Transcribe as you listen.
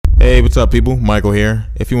Hey, what's up, people? Michael here.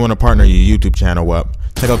 If you want to partner your YouTube channel up,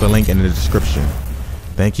 check out the link in the description.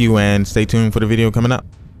 Thank you, and stay tuned for the video coming up.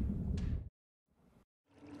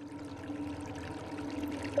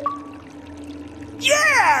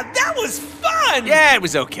 Yeah, that was fun! Yeah, it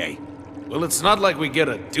was okay. Well, it's not like we get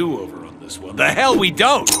a do-over on this one. The hell we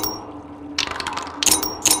don't!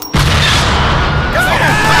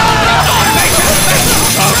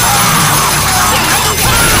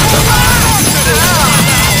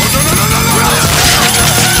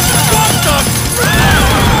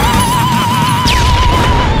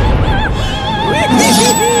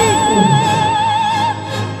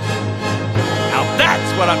 Now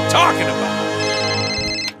that's what I'm talking about!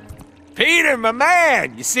 Peter, my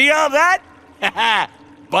man, you see all that?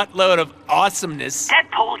 Buttload of awesomeness.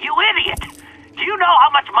 Deadpool, you idiot! Do you know how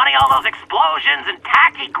much money all those explosions and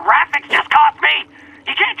tacky graphics just cost me?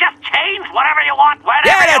 You can't just change whatever you want, whenever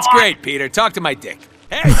you want. Yeah, that's great, Peter. Talk to my dick.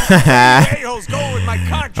 Hey, a-holes going with my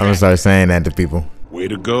contract. I'm gonna start saying that to people. Way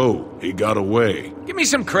to go. He got away. Give me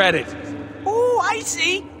some credit. Oh, I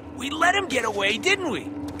see. We let him get away, didn't we?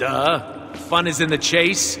 Duh. Fun is in the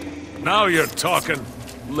chase. Now you're talking.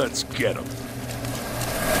 Let's get him.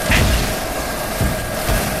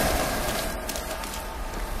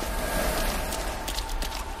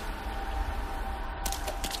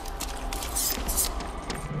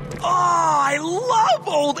 Oh, I love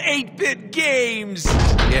old 8-bit games.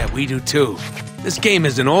 Yeah, we do too. This game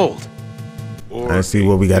isn't old. Let's see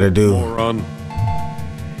what we gotta do. Moron.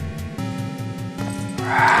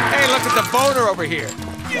 Hey, look at the boner over here.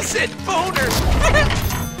 You said boner.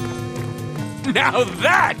 Now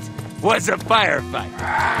that was a firefight.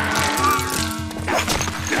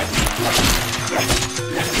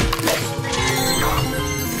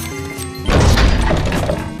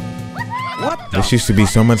 What the? This used to be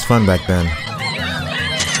so much fun back then.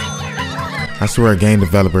 I swear game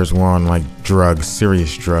developers were on like drugs,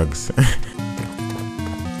 serious drugs.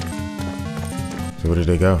 So where did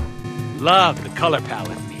they go? Love the color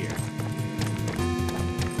palette in here.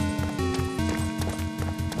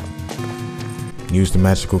 Use the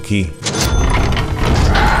magical key.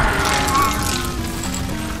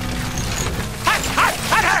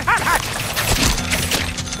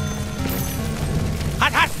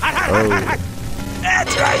 Oh.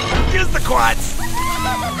 That's right. Use the quads.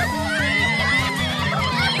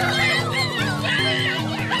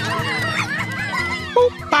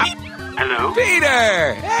 Boop, bop. Hello?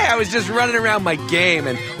 Peter! Hey, I was just running around my game,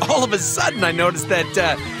 and all of a sudden I noticed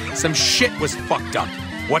that some shit was fucked up.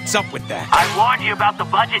 What's up with that? I warned you about the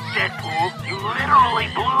budget, Deadpool. You literally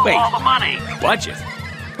blew all the money. Budget?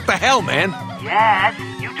 What the hell, man? Yes,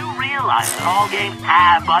 you do realize that all games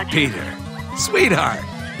have budgets. Peter, sweetheart,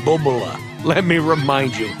 Bubula, let me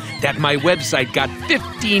remind you that my website got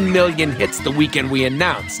 15 million hits the weekend we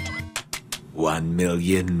announced.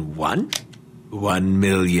 1,000,001?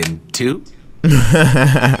 1,000,002?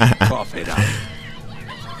 Cough it up.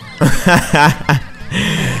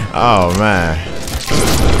 Oh man.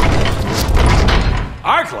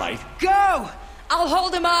 Arclight? Go! I'll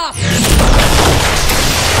hold him off!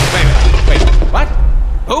 Wait, what?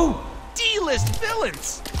 Who? D-list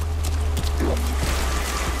villains!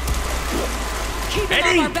 Keep it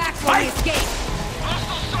on our backs while we escape!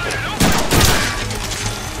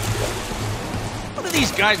 What do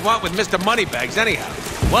these guys want with Mr. Moneybags anyhow?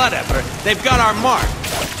 Whatever, they've got our mark.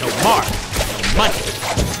 No mark, no money.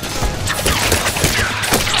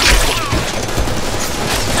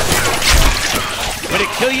 Would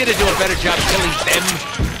it kill you to do a better job killing them?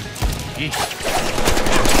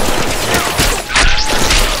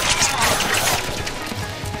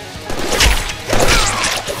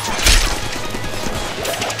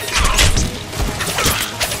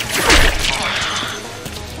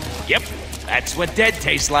 Yep, that's what dead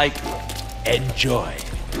tastes like. Enjoy.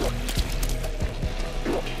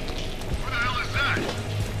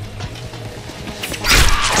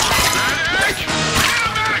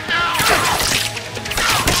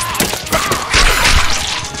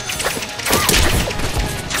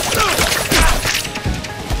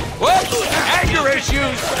 Anger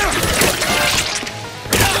issues!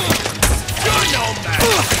 You're no match!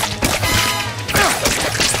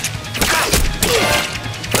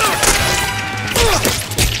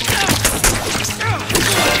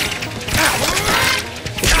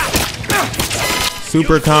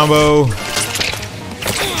 Super combo. What's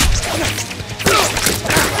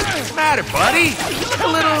the matter, buddy? You look a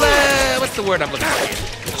little, what's the word I'm looking for here?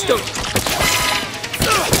 Still...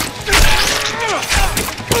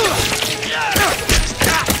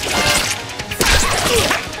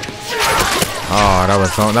 Oh, that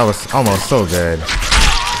was almost so good.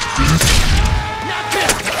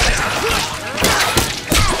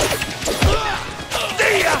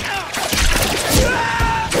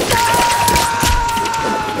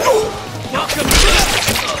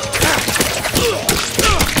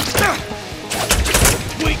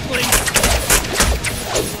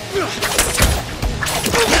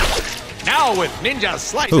 Now with Ninja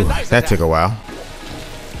Slice Ooh, and Dice that attack. took a while.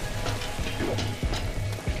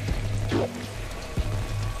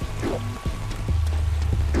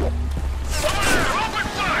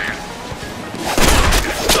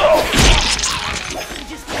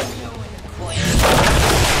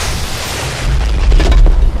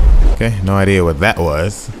 Okay, no idea what that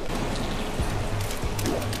was.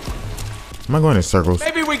 Am I going in circles?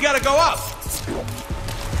 Maybe we gotta go up.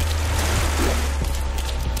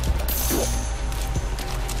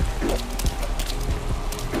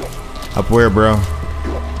 Up where, bro?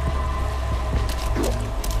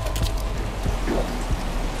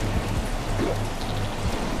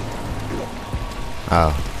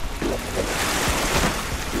 Oh.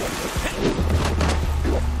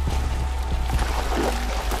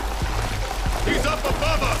 He's up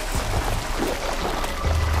above us!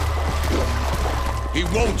 He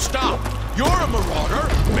won't stop! You're a marauder!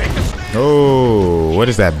 Make a stand! Oh, what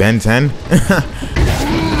is that, Ben 10?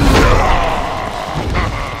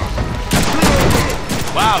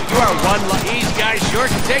 Wow, you are one easy guy short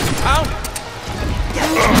to take the pound.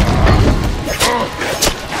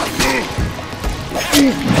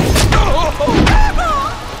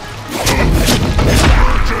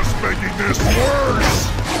 You're just making this worse!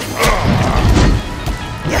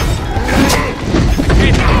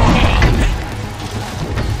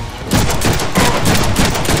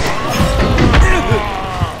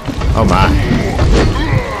 Oh my.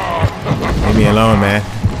 Leave me alone, man.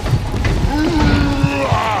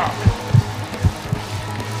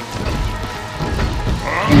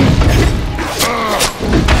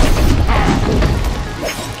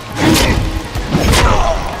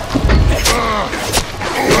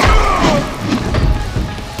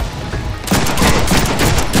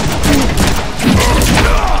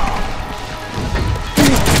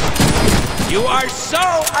 You are so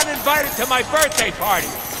uninvited to my birthday party.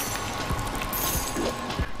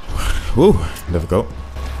 Woo, difficult.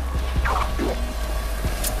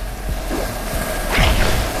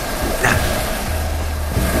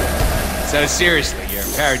 So seriously, your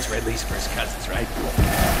parents were at least first cousins, right?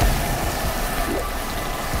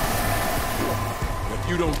 If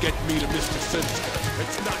you don't get me to Mr. Sinister,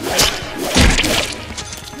 it's not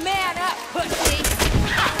Man up, pussy!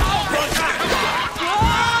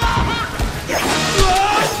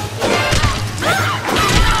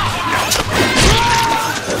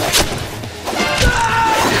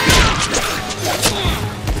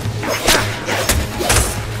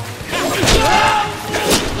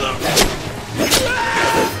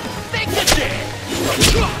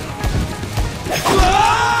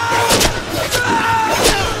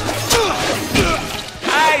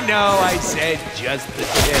 I know I said just the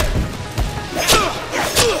tip.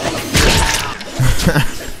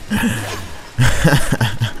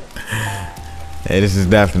 Hey, this is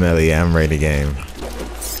definitely an M-rated game.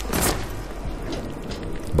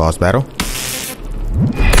 Boss battle?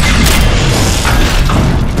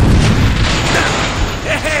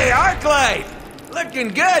 Hey, Arclight! Looking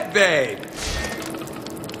good, babe.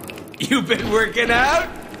 You been working out?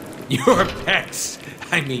 Your pecs.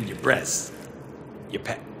 I mean your breasts.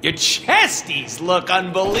 Your chesties look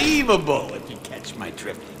unbelievable, if you catch my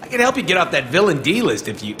drift. I can help you get off that villain D-list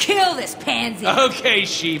if you... Kill this pansy! Okay,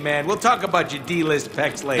 She-Man. We'll talk about your D-list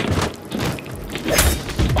pecs later.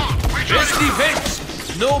 Best defense,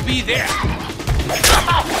 no be there.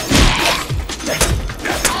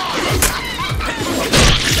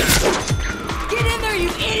 Get in there, you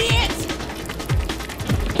idiot!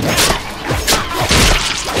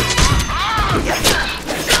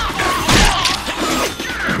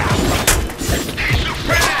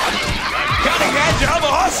 Cutting edge, I'm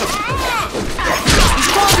awesome. These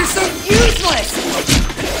balls are so useless!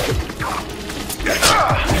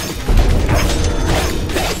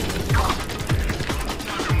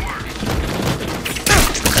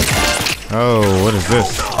 Oh, what is this?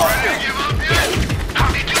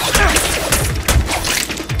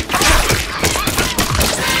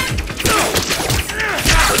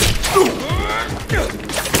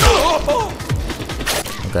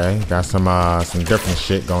 Okay, got some different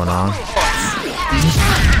shit going on.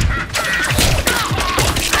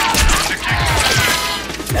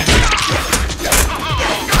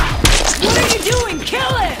 What are you doing?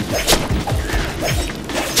 Kill him!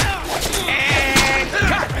 And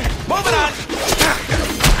cut. Moving on.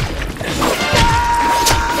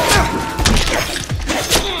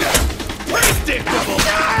 Predictable.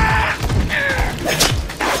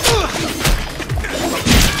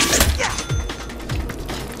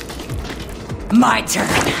 My turn.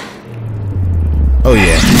 Oh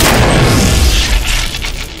yeah.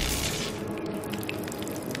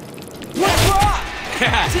 What's wrong?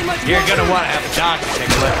 You're gonna want to have a doctor take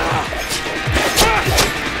a look.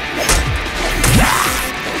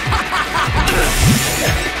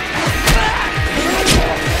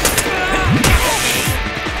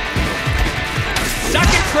 Suck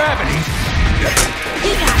it, gravity!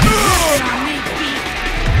 You got nothing on me, geek.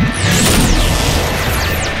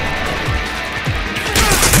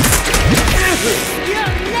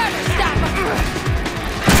 You'll never stop us.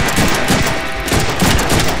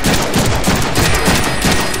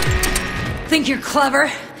 Think you're clever?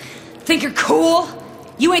 Think you're cool?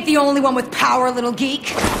 You ain't the only one with power, little geek.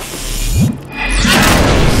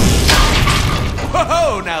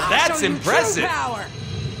 Whoa, now that's I'll show you impressive. true power.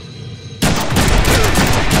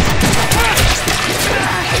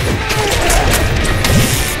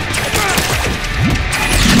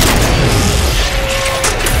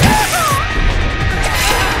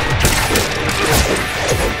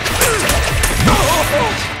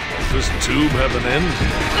 Does this tube have an end?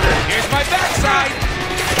 Here's my backside.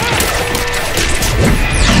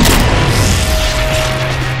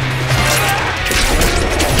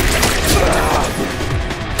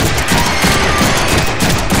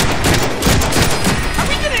 Are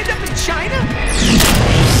we gonna end up in China?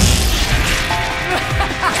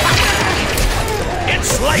 It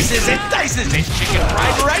slices, it dices, it chicken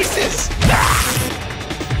fried rices.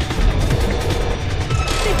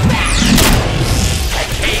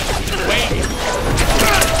 Wait.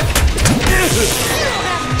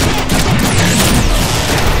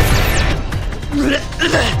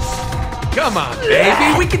 Come on,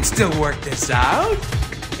 baby. We can still work this out.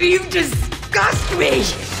 You disgust me!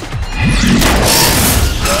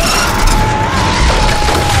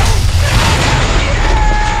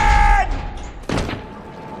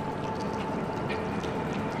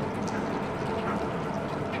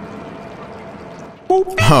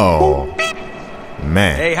 Oh,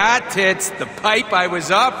 man. Hey, hot tits, the pipe I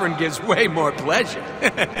was offering gives way more pleasure.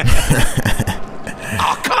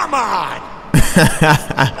 Oh, come on!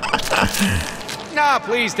 Nah,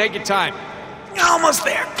 please, take your time. Almost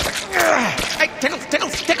there. Hey,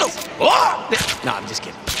 tickles. Oh! No, I'm just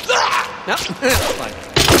kidding. No, fine.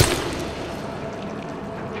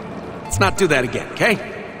 Let's not do that again, okay?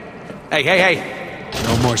 Hey.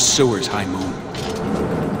 No more sewers, High Moon.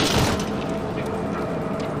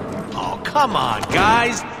 Come on,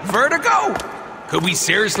 guys. Vertigo? Could we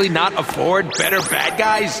seriously not afford better bad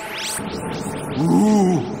guys?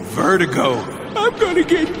 Ooh, Vertigo. I'm gonna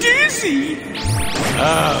get dizzy.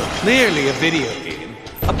 Oh, clearly a video game.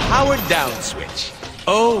 A powered down switch.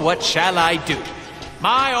 Oh, what shall I do?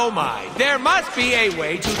 My, oh my, there must be a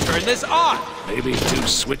way to turn this on. Maybe 2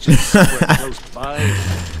 switches somewhere close by.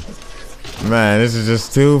 Man, this is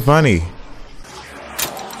just too funny.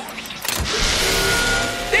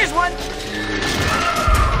 There's one.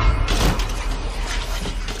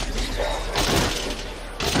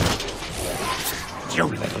 You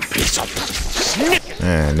little piece of snip.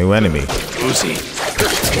 New enemy. Uzi.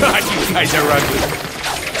 God, you guys are ugly.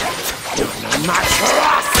 You're not much for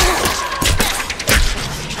us.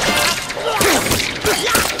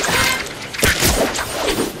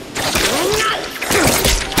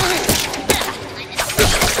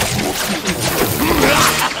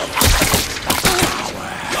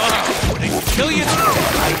 Kill you.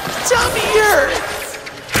 My tummy hurts.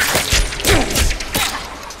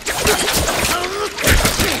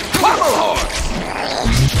 Pummel horse.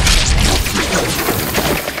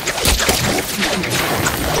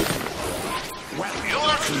 Well,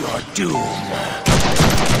 you're to your doom.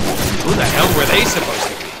 Who the hell were they supposed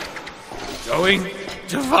to be? Going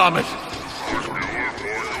to vomit.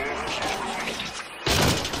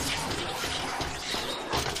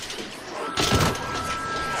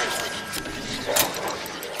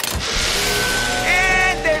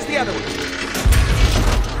 The other one.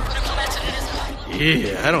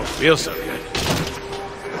 Yeah, I don't feel so good.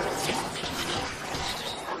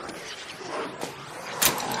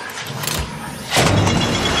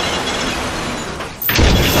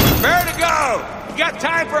 Vertigo! You got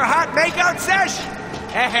time for a hot makeout sesh?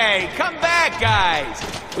 Hey, come back, guys.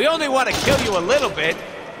 We only want to kill you a little bit.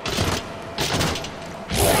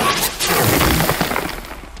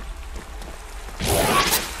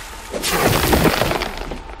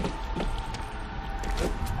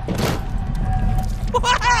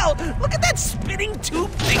 Wow! Look at that spinning tube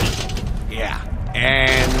thingy. Yeah,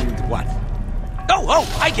 and what? Oh,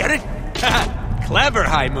 I get it. Clever,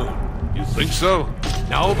 High Moon. You think so?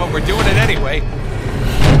 No, but we're doing it anyway.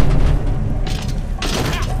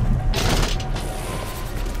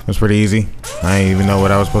 That's pretty easy. I didn't even know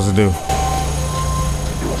what I was supposed to do.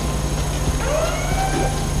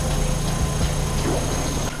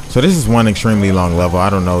 So this is one extremely long level. I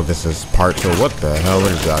don't know if this is part 2. What the hell?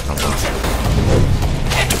 Where did y'all come from?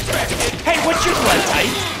 Hey, what's your blood type?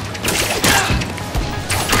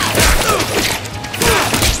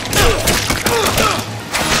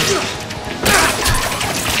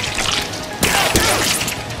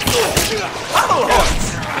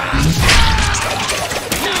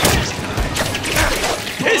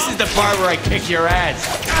 This is the part where I kick your ass.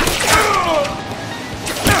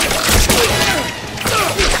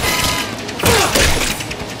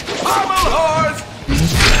 Pommel horse!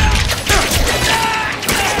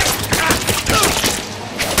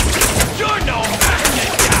 You're no match.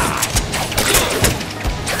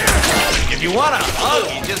 If you want a hug,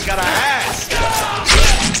 you just gotta ask.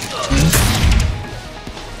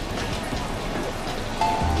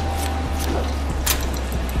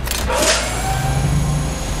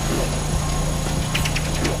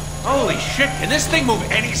 Holy shit, can this thing move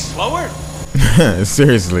any slower?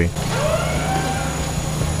 Seriously.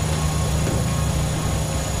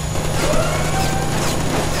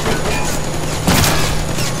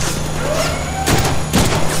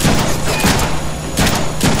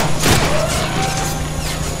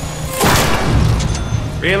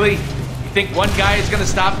 Really? You think one guy is gonna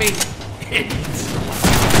stop me?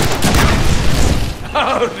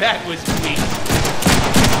 Oh, that was weak.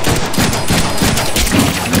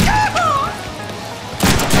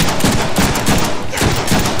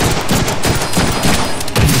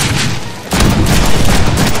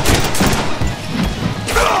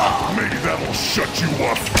 Maybe that'll shut you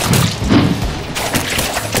up.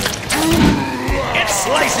 It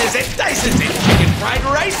slices, it dices, it chicken fried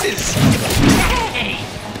rices.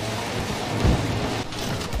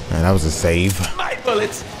 Man, that was a save. My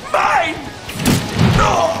bullets, mine!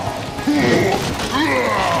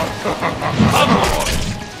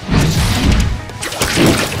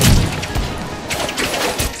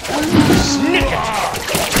 Snick it!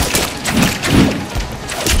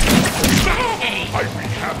 I'd be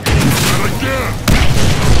happy to do that again.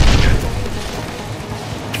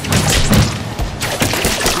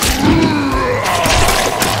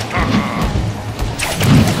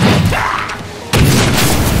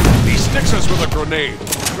 He sticks us with a grenade.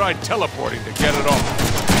 Tried teleporting to get it off.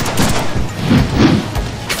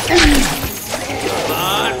 Come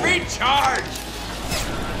on, recharge!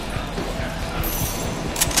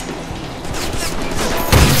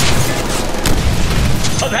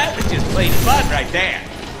 Oh, that was just plain fun right there.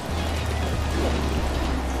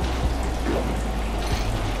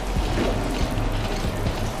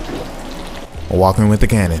 Walking with the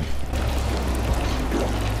cannon.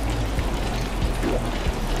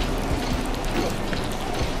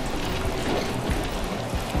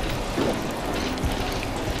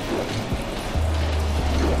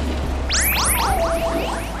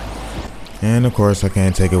 And of course, I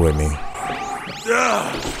can't take it with me.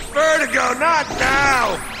 Ugh, vertigo, not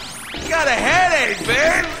now! You got a headache,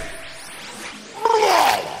 man!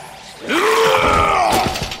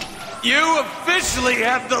 You officially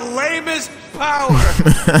have the lamest power!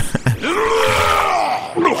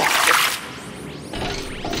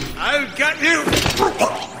 I've got you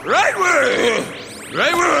right where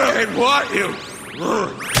I want you!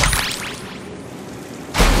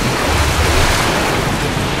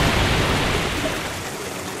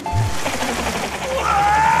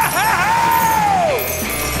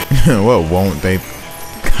 What won't they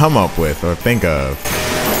come up with or think of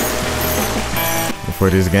for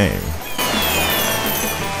this game?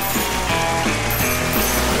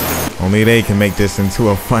 Only they can make this into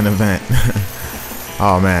a fun event.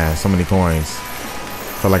 Oh man, so many coins.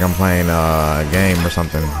 Feel like I'm playing a game or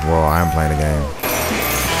something. Well, I am playing a game.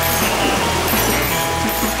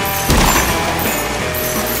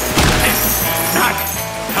 Not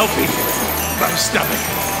helping my stomach.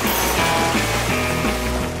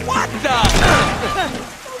 What the?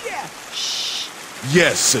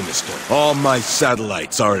 Yes, Sinister. All my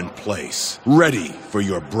satellites are in place, ready for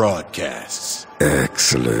your broadcasts.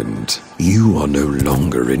 Excellent. You are no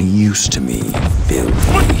longer any use to me,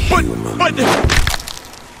 filthy human.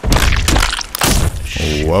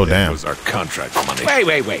 Whoa, That damn. was our contract money.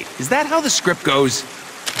 Wait. Is that how the script goes?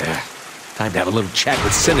 Time to have a little chat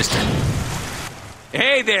with Sinister.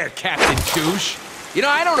 Hey there, Captain Douche. You know,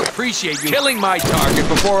 I don't appreciate you killing my target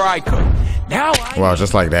before I could. Now I... Wow,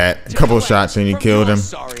 just like that. A couple of shots and you killed him.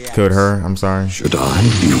 Killed her, I'm sorry. Should I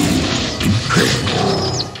be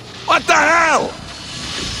impressed? What the hell?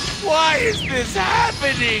 Why is this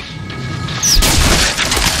happening?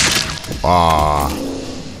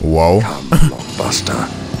 Whoa. Come, Blockbuster.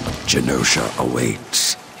 Genosha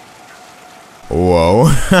awaits. Whoa.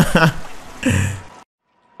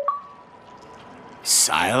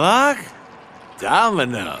 Psylocke?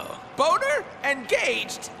 Domino. Boner?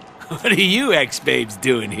 Engaged? What are you ex-babes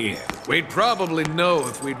doing here? We'd probably know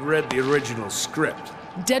if we'd read the original script.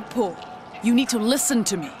 Deadpool, you need to listen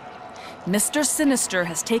to me. Mr. Sinister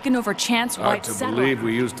has taken over Chance Hard White's to settlement. believe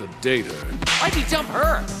we used to date her. Why'd you dump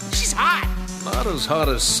her? She's hot. Not as hot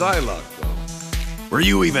as Psylocke, though. Were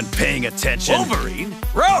you even paying attention? Wolverine?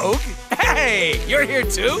 Rogue? Hey, you're here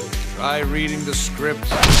too? Try reading the script.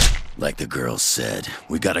 Like the girls said,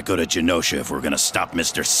 we gotta go to Genosha if we're gonna stop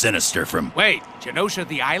Mr. Sinister from... Wait, Genosha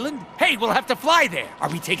the island? Hey, we'll have to fly there. Are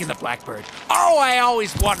we taking the Blackbird? Oh, I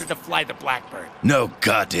always wanted to fly the Blackbird. No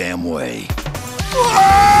goddamn way.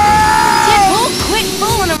 Deadpool, quit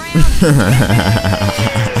fooling around.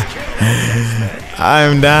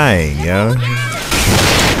 I'm dying, yo.